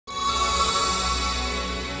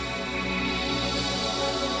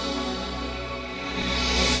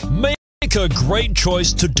Make a great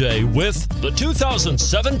choice today with the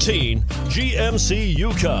 2017 GMC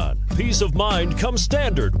Yukon. Peace of mind comes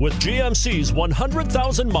standard with GMC's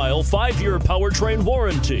 100,000-mile 5-year powertrain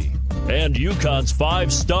warranty and Yukon's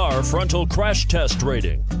 5-star frontal crash test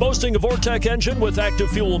rating. Boasting a Vortec engine with active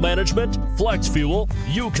fuel management, flex fuel,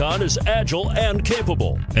 Yukon is agile and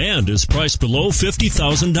capable and is priced below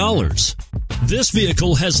 $50,000. This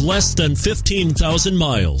vehicle has less than 15,000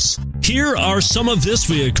 miles. Here are some of this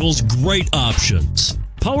vehicle's great options: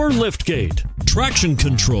 power liftgate, traction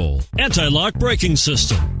control, anti-lock braking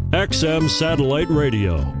system, XM satellite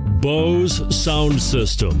radio, Bose sound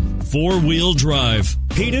system, 4-wheel drive,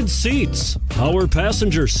 heated seats, power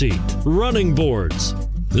passenger seat, running boards.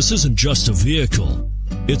 This isn't just a vehicle,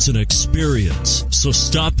 it's an experience. So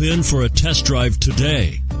stop in for a test drive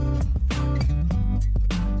today.